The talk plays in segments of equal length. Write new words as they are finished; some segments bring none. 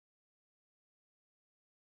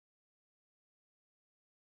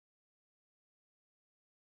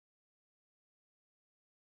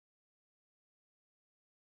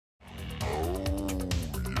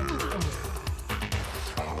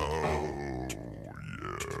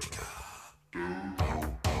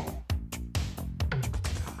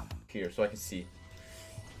here so I can see.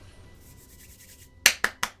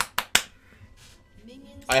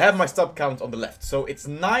 I have my sub count on the left, so it's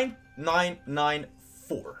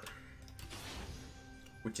 9994.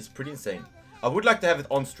 Which is pretty insane. I would like to have it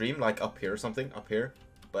on stream, like up here or something, up here.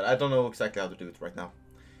 But I don't know exactly how to do it right now.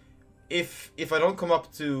 If I don't come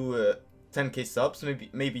up to 10k subs,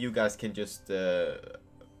 maybe you guys can just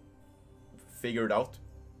figure it out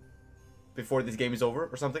before this game is over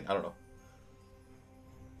or something. I don't know.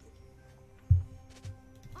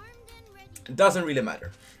 It doesn't really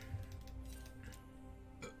matter.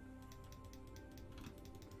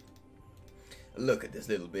 Look at this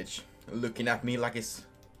little bitch looking at me like it's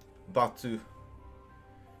about to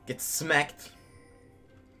get smacked.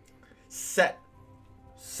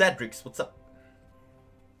 Cedrix, what's up?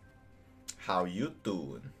 How you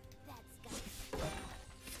doing?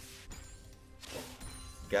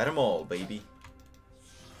 Got 'em all, baby.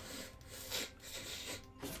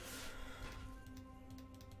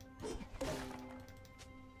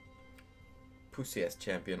 Pussy ass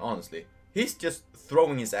champion, honestly. He's just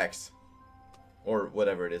throwing his axe. Or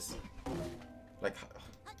whatever it is. Like,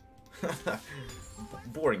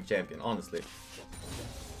 boring champion, honestly.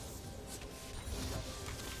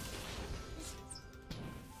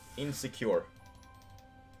 Insecure.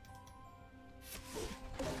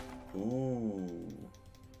 Ooh.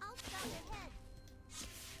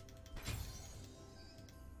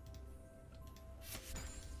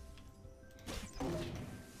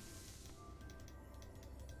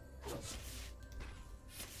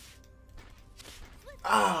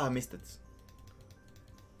 Ah, missed it.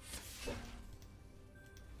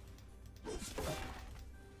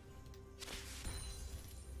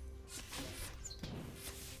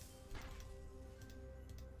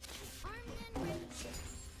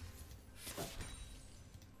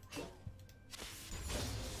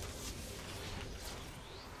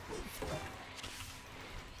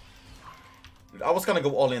 Dude, I was gonna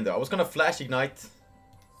go all in there. I was gonna flash ignite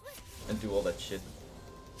and do all that shit.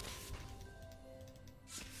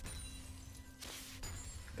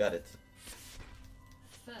 Got it.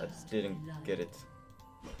 I just didn't get it.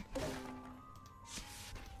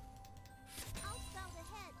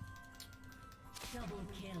 Double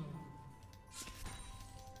kill.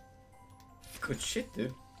 Good shit,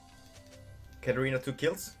 dude. Katarina 2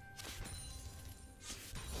 kills.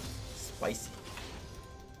 Spicy.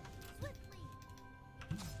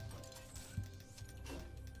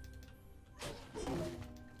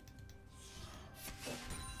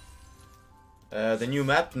 The new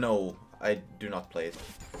map? No, I do not play it.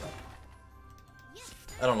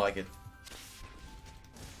 I don't like it.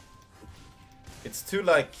 It's too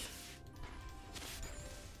like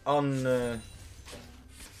on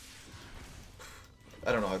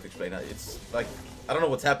I don't know how to explain that. It's like I don't know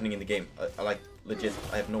what's happening in the game. I like legit.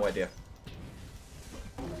 I have no idea.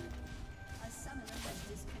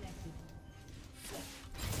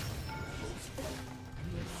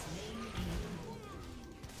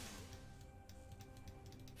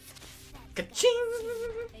 Ka-ching!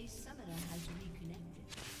 A summoner has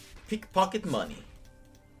reconnected. Pickpocket money.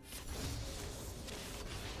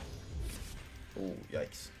 Oh,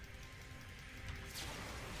 yikes.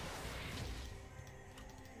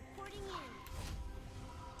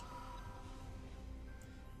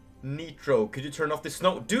 Nitro, could you turn off the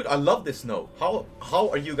snow? Dude, I love this snow. How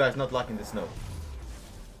are you guys not liking the snow?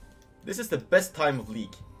 This is the best time of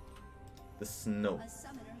League. The snow. A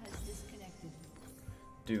summoner has disconnected.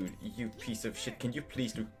 Dude, you piece of shit. Can you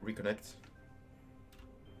please reconnect?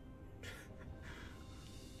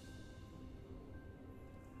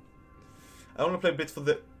 I only play bits for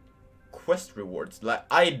the quest rewards. Like,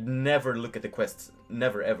 I never look at the quests.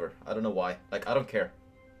 Never, ever. I don't know why. Like, I don't care.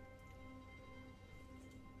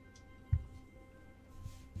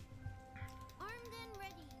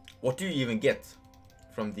 What do you even get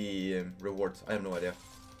from the rewards? I have no idea.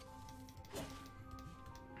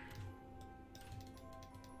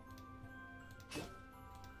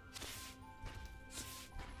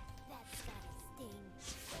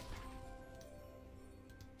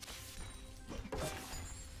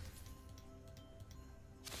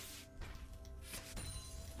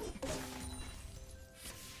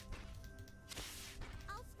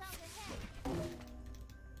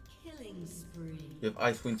 You have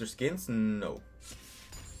Ice Winter skins? No.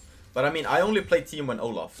 But I mean, I only play Teemo and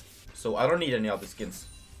Olaf, so I don't need any other skins.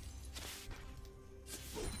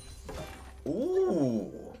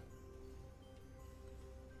 Ooh.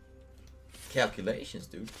 Calculations,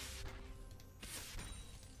 dude.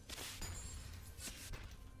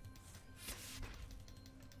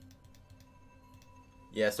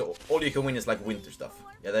 Yeah, so all you can win is like winter stuff.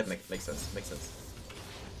 Yeah, that makes sense. Makes sense.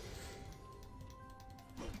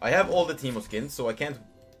 I have all the Teemo skins, so I can't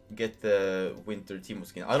get the winter Teemo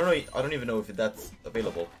skin. I don't know. I don't even know if that's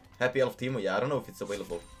available. Happy Elf Teemo, yeah, I don't know if it's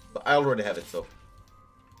available, but I already have it, so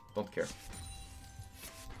don't care.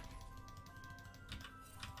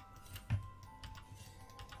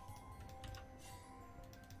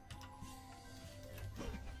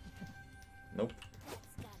 Nope.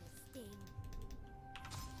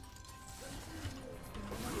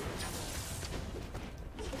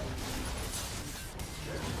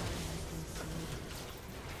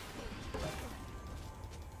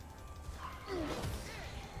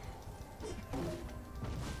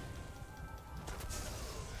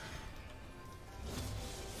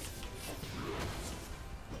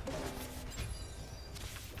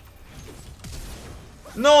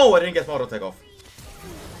 No, I didn't get my auto take off.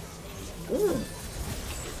 Ooh.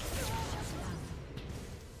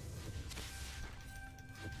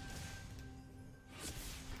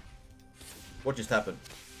 What just happened?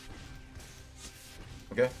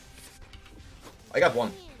 Okay. I got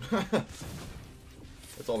one.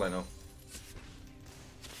 That's all I know.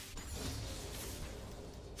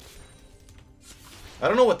 I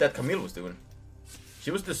don't know what that Camille was doing.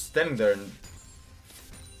 She was just standing there and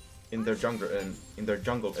in their jungle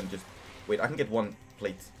and just wait. I can get one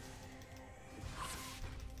plate.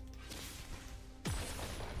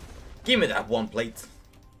 Give me that one plate.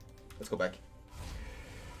 Let's go back.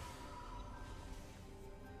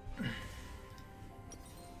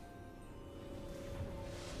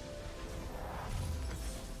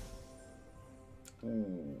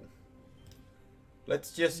 Ooh.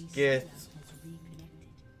 Let's just get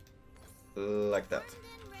like that.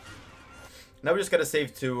 Now we just gotta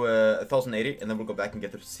save to 1080 and then we'll go back and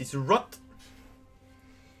get the Caesar Rut.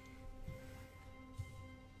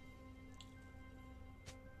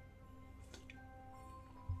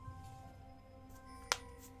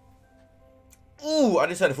 Ooh, I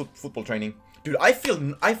just had a football training. Dude, I feel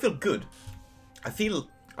good. I feel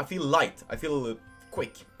light. I feel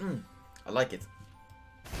quick. I like it.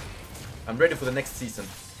 I'm ready for the next season.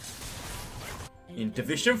 In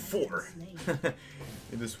Division 4.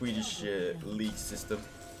 In the Swedish league system.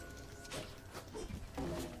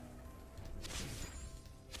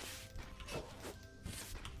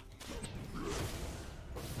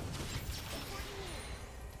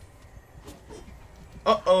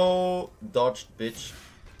 Uh-oh! Dodged, bitch.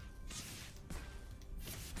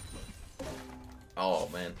 Oh,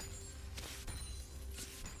 man.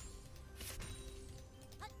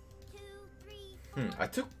 I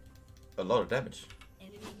took a lot of damage.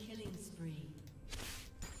 Enemy killing spree.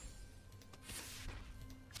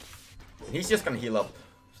 He's just gonna heal up,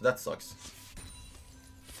 so that sucks.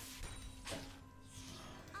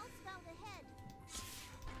 I'll scout ahead.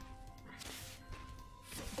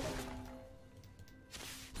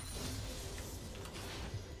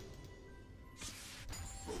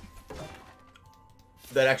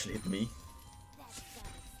 That actually hit me.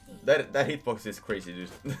 That hitbox is crazy,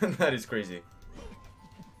 dude. That is crazy.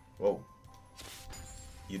 Whoa.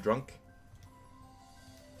 You drunk?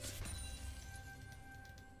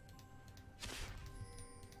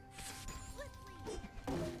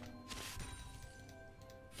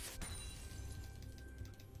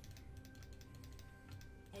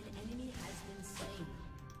 An enemy has been slain.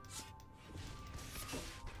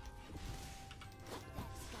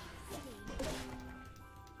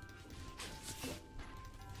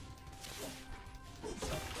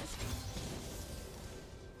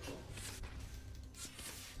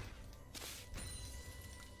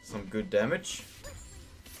 Some good damage.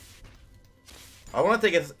 I want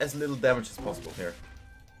to take as little damage as possible here.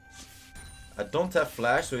 I don't have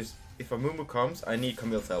flash, so if a Mumu comes, I need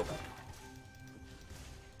Camille's help.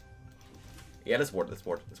 Yeah, let's ward, let's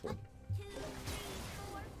ward, let's ward.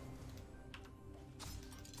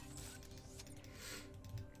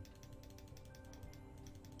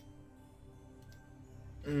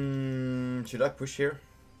 Should I push here?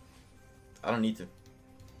 I don't need to.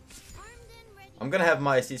 I'm gonna have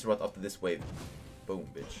my Caesar Rot after this wave. Boom,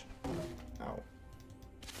 bitch. Ow.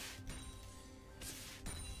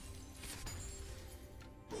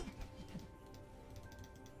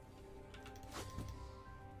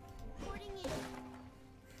 An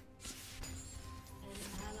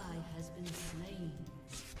ally has been slain.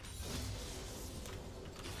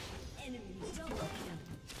 Enemy double kill.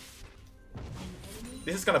 An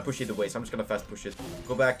enemy This is gonna push either way, so I'm just gonna fast push it.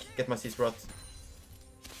 Go back, get my Caesar Rot.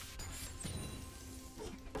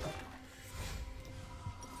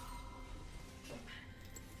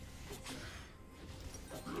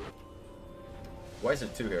 Why is there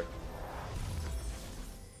two here?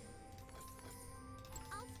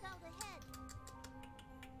 I'll scout ahead.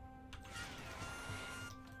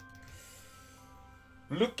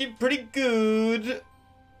 Looking pretty good.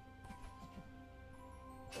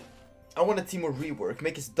 I want a Teemo rework.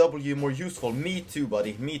 Make his W more useful. Me too,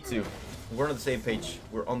 buddy. Me too. We're on the same page.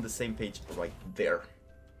 We're on the same page right there.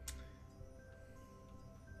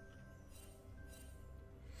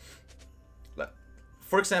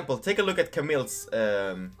 For example, take a look at Camille's...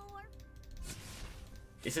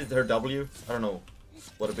 is it her W? I don't know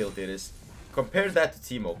what ability it is. Compare that to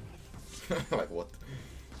Teemo. Like what?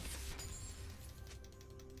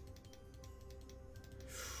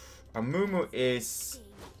 Amumu is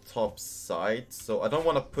top side, so I don't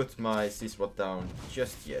want to put my C-Spot down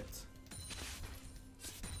just yet.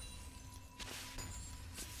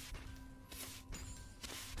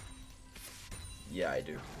 Yeah, I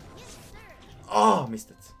do. Oh,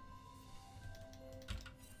 missed it.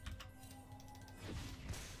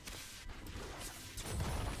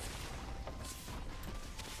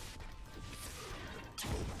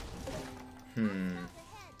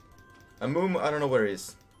 Amumu, I don't know where he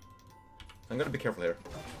is. I'm gonna be careful here.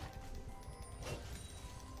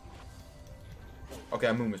 Okay,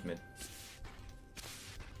 Amumu's mid.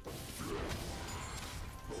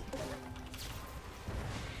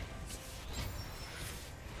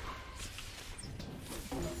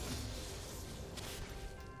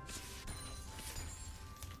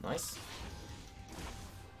 Nice.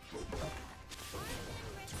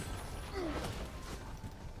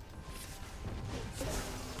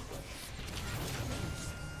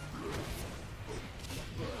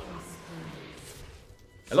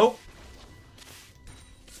 Hello?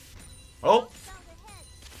 Hello?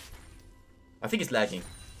 I think it's lagging.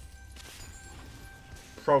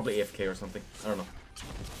 Probably AFK or something. I don't know.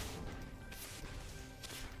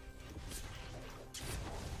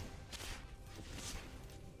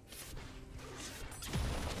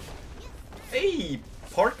 Hey,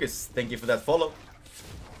 Parkus, thank you for that follow.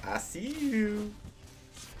 I see you.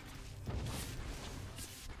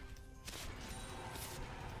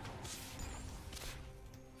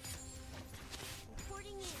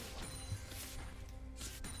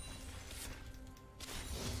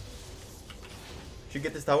 Should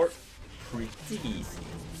get this tower pretty easy.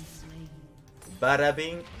 Bada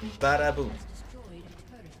bing, bada boom.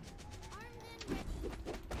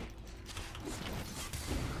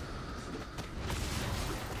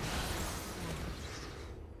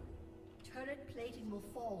 Turret plating will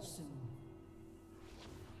fall soon.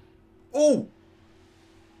 Oh!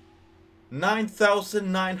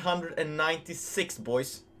 9,996,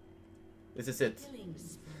 boys. This is it.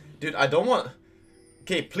 Dude, I don't want...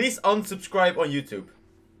 Okay, please unsubscribe on YouTube.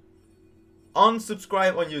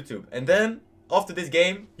 Unsubscribe on YouTube. And then, after this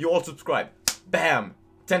game, you all subscribe. Bam!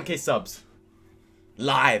 10k subs.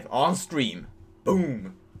 Live, on stream.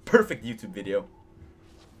 Boom! Perfect YouTube video.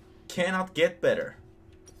 Cannot get better.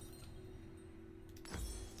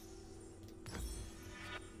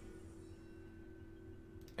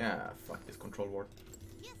 Ah, fuck this control ward.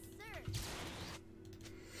 Yes, sir.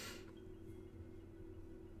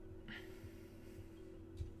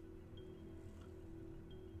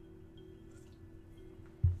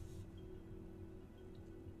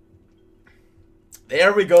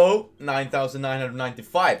 There we go.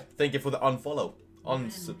 9,995. Thank you for the unfollow.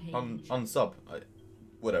 Unsub.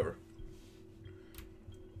 Whatever.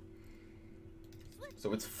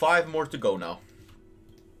 So it's 5 more to go now.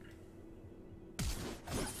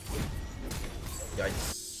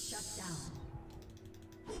 Yikes. Shut down.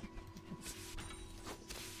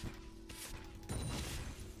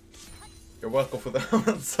 You're welcome for the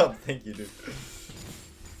unsub. Thank you, dude.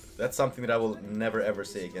 That's something that I will never ever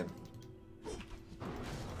say again.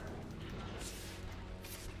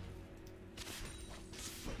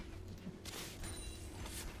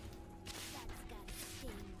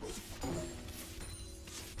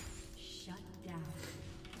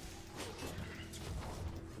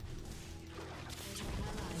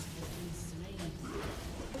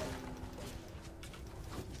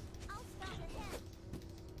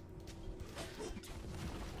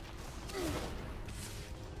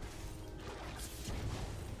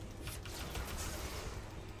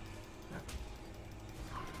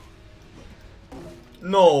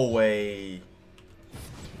 No way.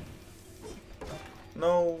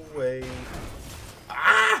 No way.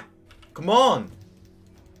 Ah! Come on!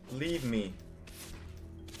 Leave me.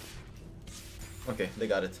 Okay, they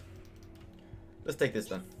got it. Let's take this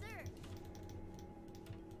then.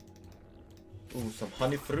 Ooh, some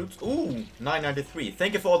honey fruits. Ooh, 993.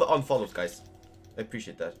 Thank you for all the unfollows, guys. I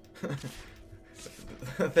appreciate that.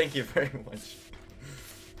 Thank you very much.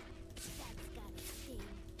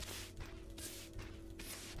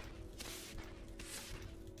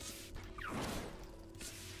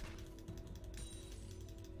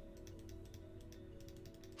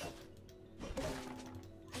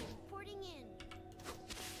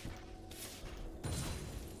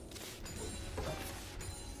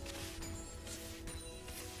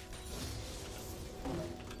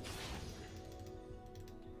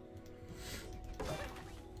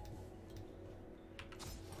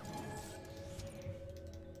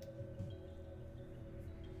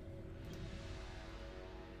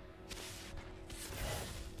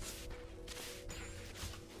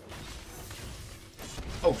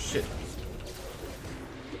 shit.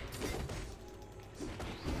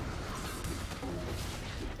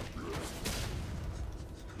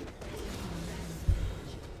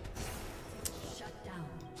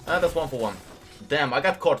 Ah, that's 1 for 1. Damn, I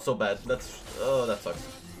got caught so bad. That's... Oh, that sucks.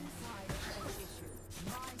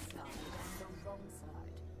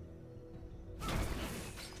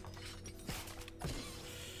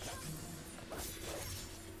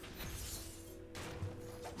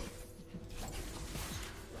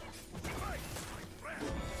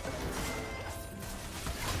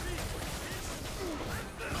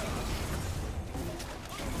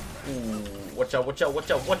 Ooh, watch out, watch out,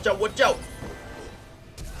 watch out, watch out, watch out!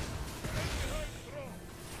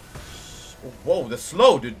 Whoa, the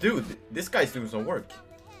slow, dude. This guy's doing some work.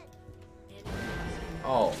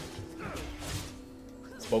 Oh.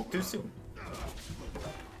 Spoke too soon.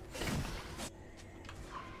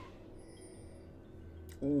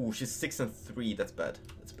 Ooh, she's 6 and 3. That's bad.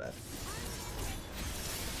 That's bad.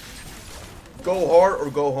 Go hard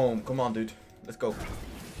or go home. Come on, dude. Let's go.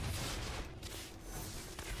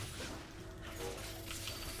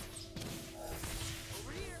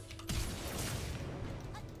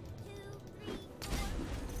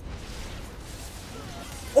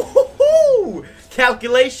 Oh,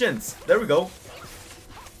 calculations. There we go.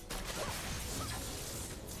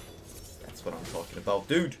 That's what I'm talking about,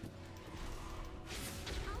 dude.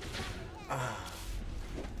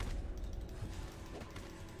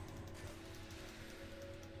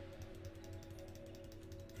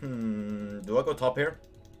 Do I go top here?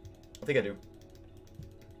 I think I do.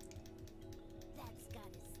 That's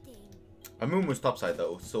gotta sting. Amumu's topside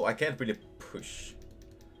though, so I can't really push.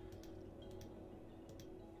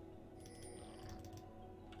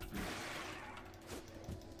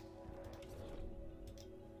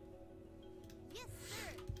 Yes,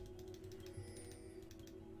 sir.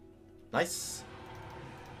 Nice.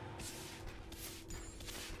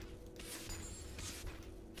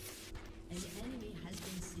 An enemy has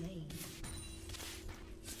been slain.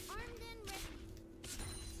 Armed and ready.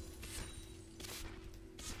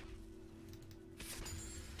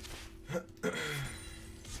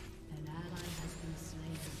 An ally has been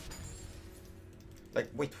slain. Like,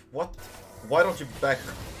 wait, what? Why don't you back?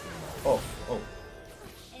 Oh, oh.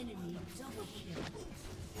 Enemy double kill.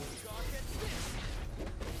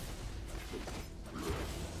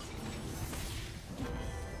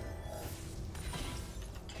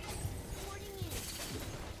 Boarding in.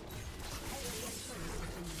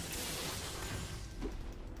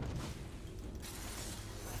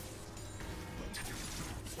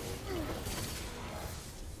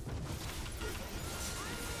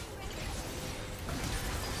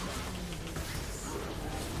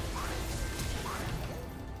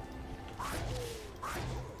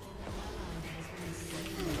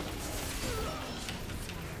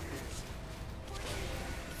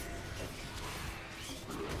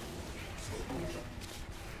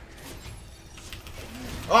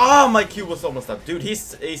 Ah, my Q was almost up. Dude,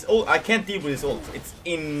 he's ult. I can't deal with his ult. It's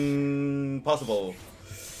impossible.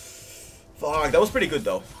 Fuck, that was pretty good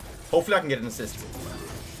though. Hopefully I can get an assist.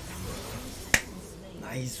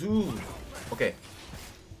 Nice. Ooh. Okay.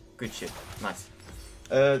 Good shit. Nice.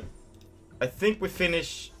 I think we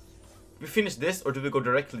finish this, or do we go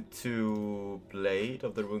directly to Blade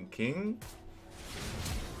of the Rune King?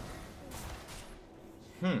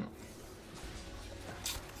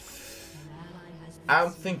 I'm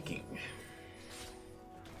thinking.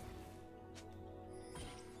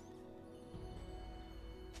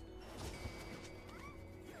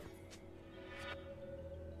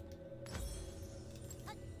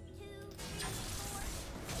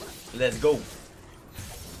 Let's go.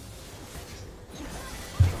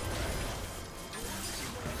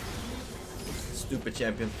 Stupid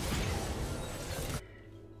champion.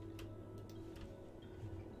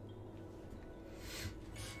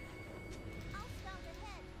 I'll scout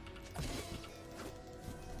ahead. Armed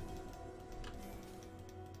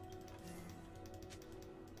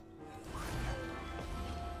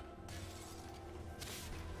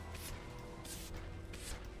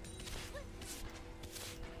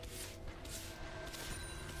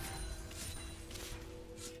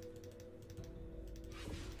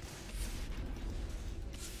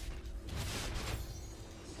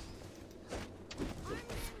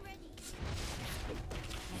and ready.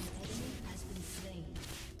 An enemy has been slain.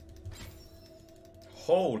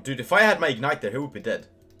 Oh, dude, if I had my ignite there, he would be dead.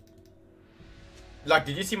 Like,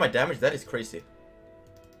 did you see my damage? That is crazy.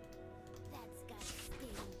 That's gotta sting.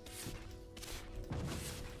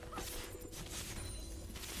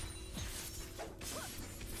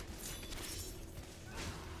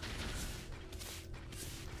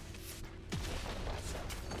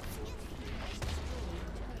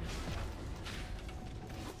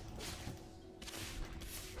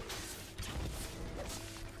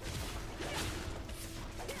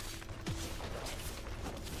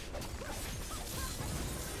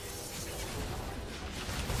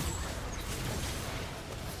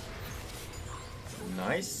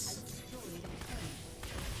 Nice.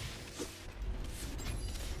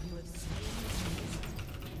 You have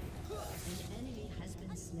slain an enemy has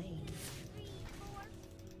been slain.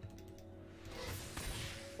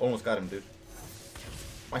 Almost got him, dude.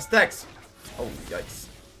 My stacks! Oh, yikes.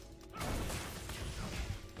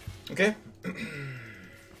 Okay.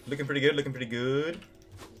 Looking pretty good, looking pretty good.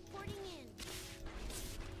 Reporting in.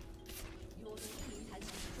 Your team has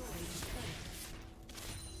destroyed a turret.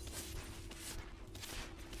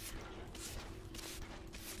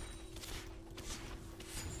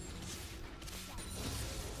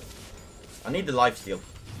 I need the lifesteal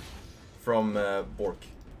from Bork.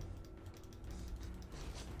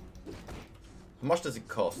 How much does it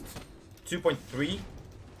cost? 2.3?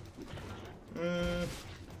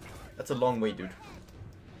 That's a long way, dude.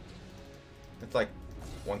 It's like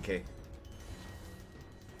 1k.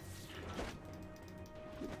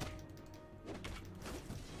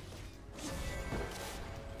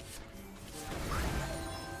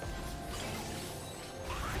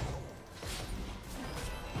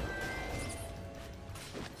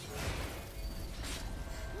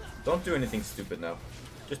 Don't do anything stupid now.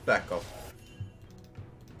 Just back off.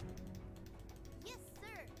 Yes, sir.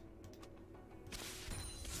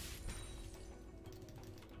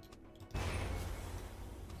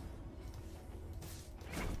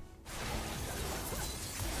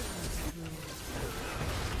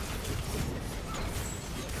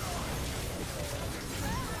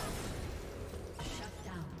 Shut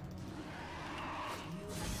down.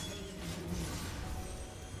 You have slain an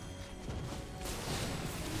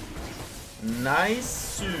enemy. Nice.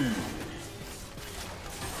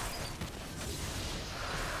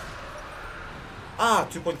 Ah,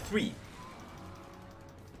 2.3.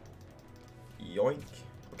 Yoink.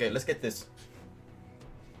 Okay, let's get this.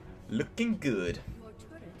 Looking good. Your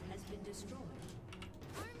turret has been destroyed.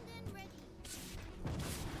 Armed and ready.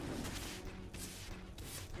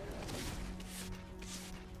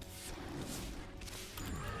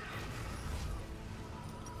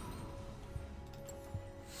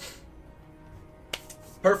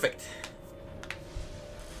 Perfect.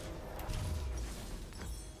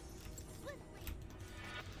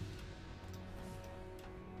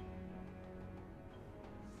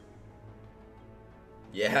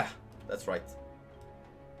 Yeah, that's right. That's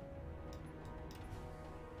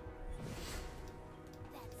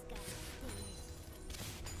gotta sting.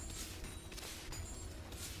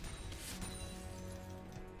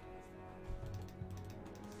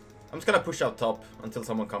 I'm just gonna push out top until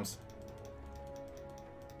someone comes.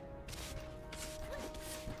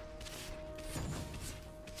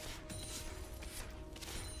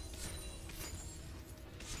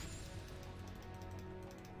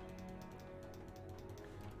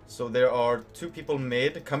 So there are two people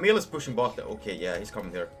mid. Camille is pushing bot. Okay, yeah, he's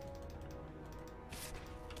coming here.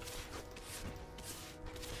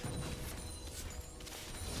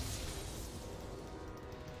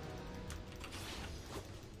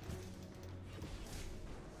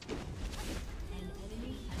 An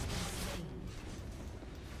enemy has been slain.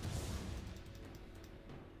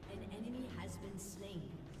 An enemy has been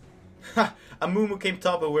slain. Ha! Amumu came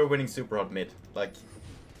top and we're winning super hot mid. Like,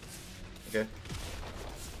 okay.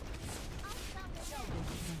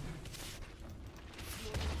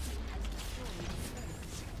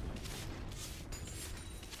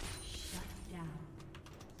 Shut down.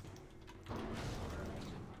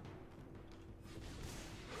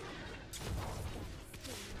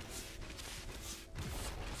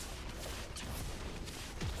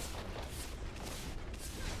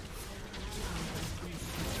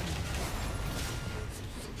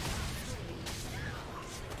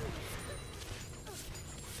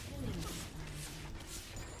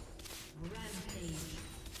 Rampage.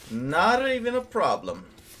 Not even a problem.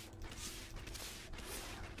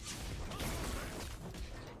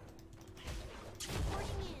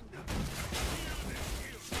 Reporting in.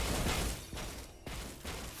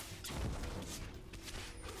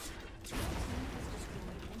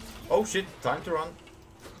 Oh shit, time to run.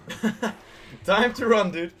 Time to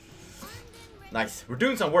run, dude. Armed and ready. Nice. We're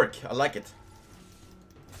doing some work. I like it.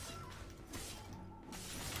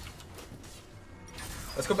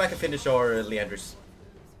 Let's go back and finish our Leanders.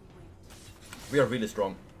 We are really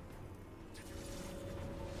strong.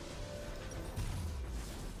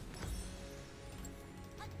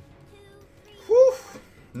 One, two, three. Whew.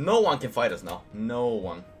 No one can fight us now. No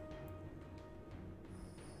one.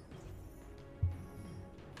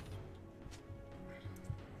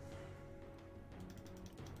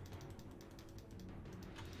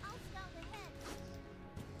 I'll scout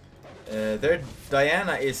ahead. Their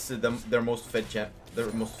Diana is their most fed champ. Their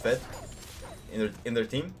most fed. in their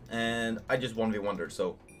team, and I just 1v1'd her.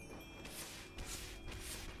 So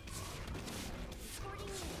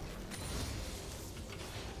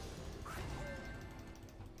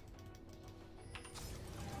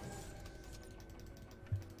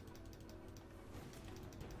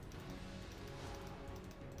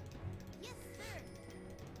Yes, sir.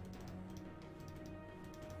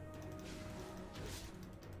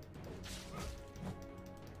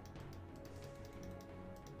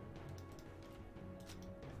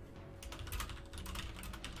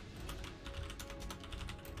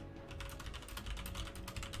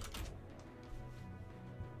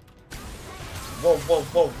 whoa, whoa,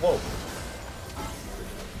 whoa, whoa!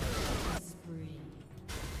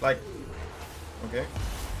 Like, okay.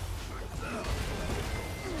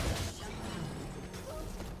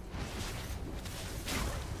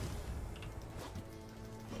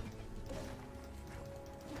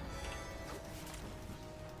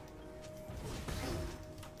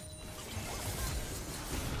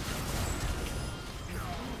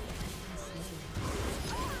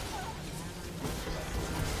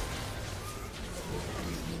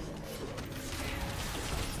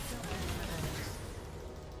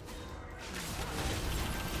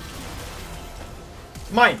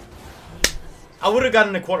 Mine! I would have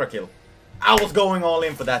gotten a quarter kill. I was going all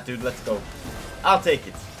in for that, dude. Let's go. I'll take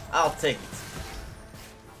it. I'll take it.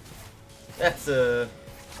 That's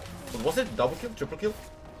what was it? Double kill? Triple kill?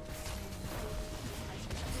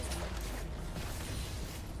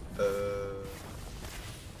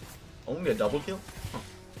 Only a double kill? Huh.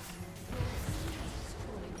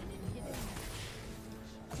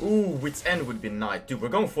 Ooh, Wit's End would be nice. Dude, we're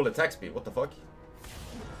going full attack speed. What the fuck?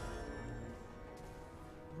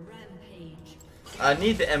 Rampage. I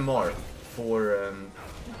need the MR for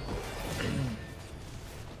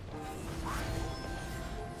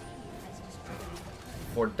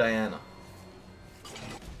for Diana.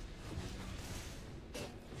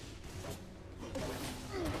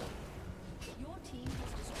 Your team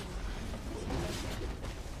has destroyed.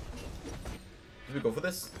 Do we go for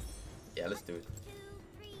this? Yeah, let's do it. 2,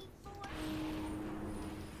 3, 4.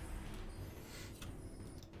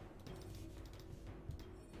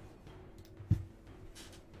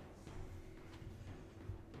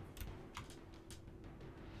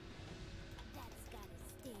 That's gotta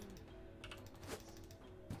sting.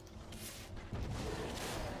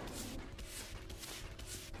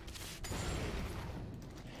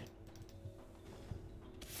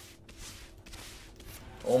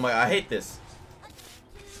 Oh my, I hate this.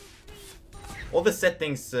 All the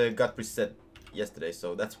settings got reset yesterday,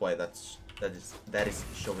 so that's why that is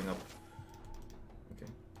showing up. Okay.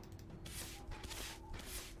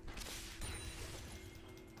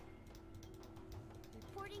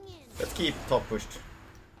 Reporting in. Let's keep top pushed.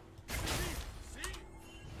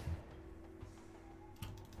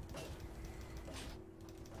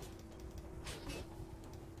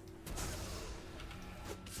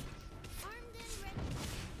 Armed and ready.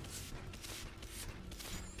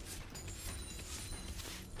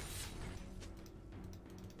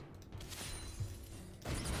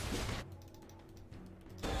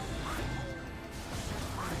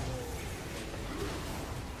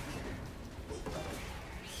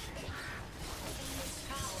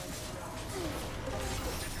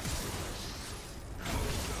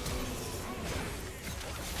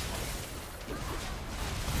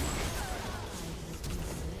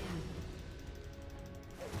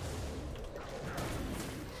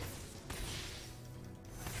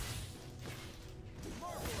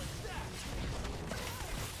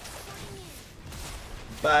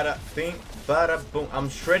 Bada bing, bada boom. I'm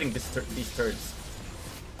shredding these turds.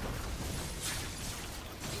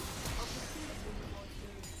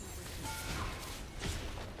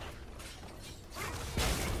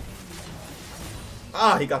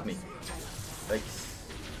 Ah, he got me. Thanks.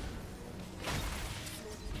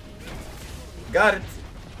 Got it.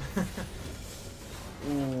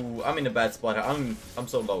 Ooh, I'm in a bad spot. I'm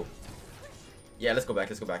so low. Yeah, let's go back.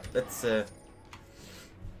 Let's go back. Let's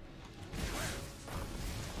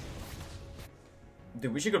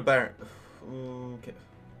dude, we should go Baron. Okay.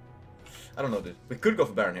 I don't know, dude. We could go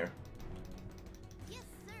for Baron here. Yes,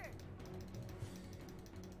 sir.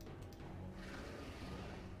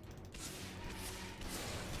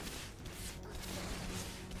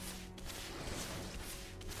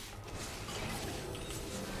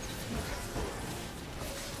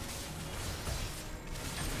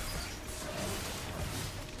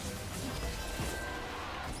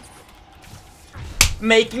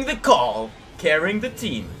 Making the call, carrying the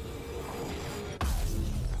team.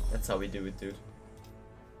 That's how we do it, dude.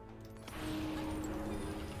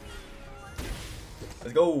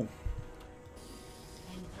 Let's go.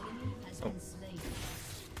 been slain.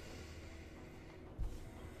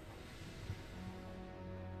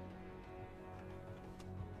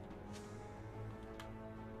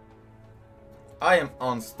 I am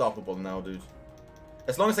unstoppable now, dude.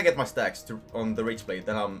 As long as I get my stacks on the Rage Blade,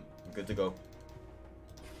 then I'm good to go.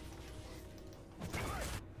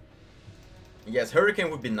 Yes, Hurricane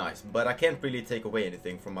would be nice, but I can't really take away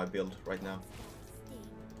anything from my build right now.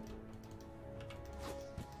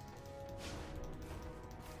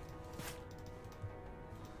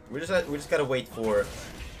 We just gotta wait for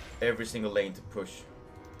every single lane to push.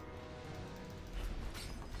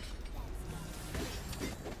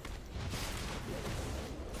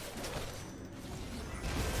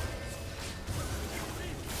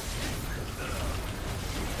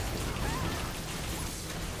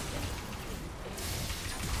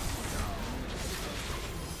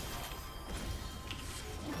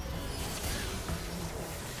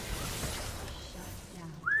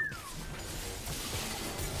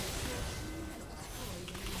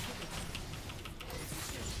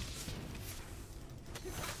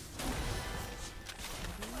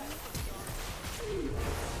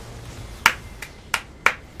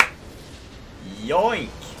 Yoink!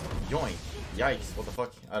 Yoink. Yikes, what the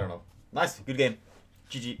fuck? I don't know. Nice, good game.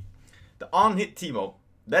 GG. The on-hit Teemo.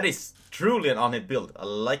 That is truly an on-hit build. I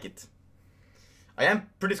like it. I am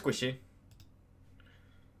pretty squishy.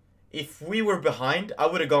 If we were behind, I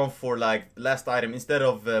would have gone for like last item. Instead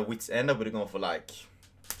of Wit's End, I would have gone for like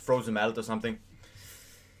Frozen Mallet or something.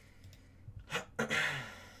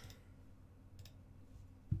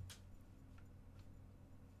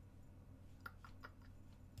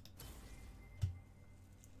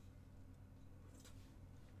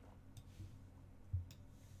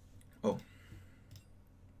 Oh.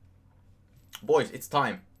 Boys, it's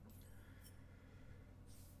time.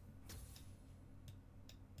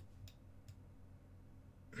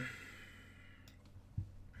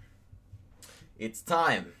 It's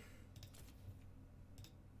time.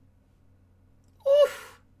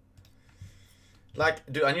 Oof.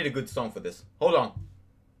 Like, dude, I need a good song for this. Hold on.